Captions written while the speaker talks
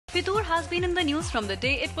Fitoor has been in the news from the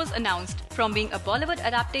day it was announced. From being a Bollywood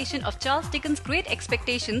adaptation of Charles Dickens' Great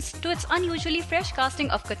Expectations to its unusually fresh casting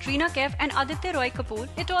of Katrina Kaif and Aditya Roy Kapoor,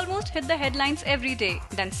 it almost hit the headlines every day.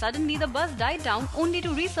 Then suddenly the buzz died down only to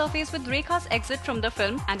resurface with Rekha's exit from the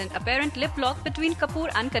film and an apparent lip lock between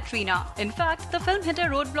Kapoor and Katrina. In fact, the film hit a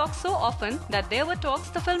roadblock so often that there were talks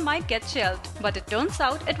the film might get shelved. But it turns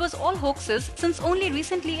out it was all hoaxes since only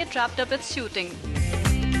recently it wrapped up its shooting.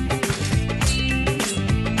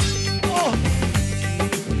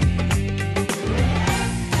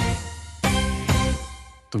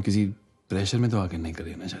 तुम किसी pressure में तो आके नहीं कर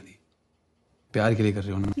रही हो ना शादी, प्यार के लिए कर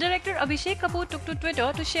रहे हो ना? Director Abhishek Kapoor took to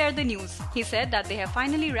Twitter to share the news. He said that they have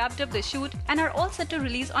finally wrapped up the shoot and are all set to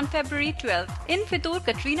release on February 12th. In Fitoor,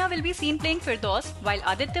 Katrina will be seen playing Firdaus, while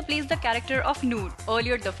Aditya plays the character of Noor.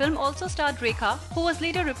 Earlier, the film also starred Rekha, who was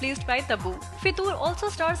later replaced by Tabu. Fitoor also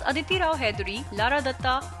stars Aditi Rao Haidari, Lara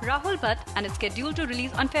Datta, Rahul Bhatt, and is scheduled to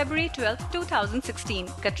release on February 12th, 2016.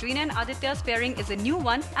 Katrina and Aditya's pairing is a new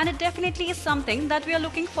one, and it definitely is something that we are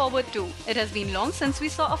looking forward to. It has been long since we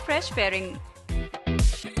saw a fresh pairing.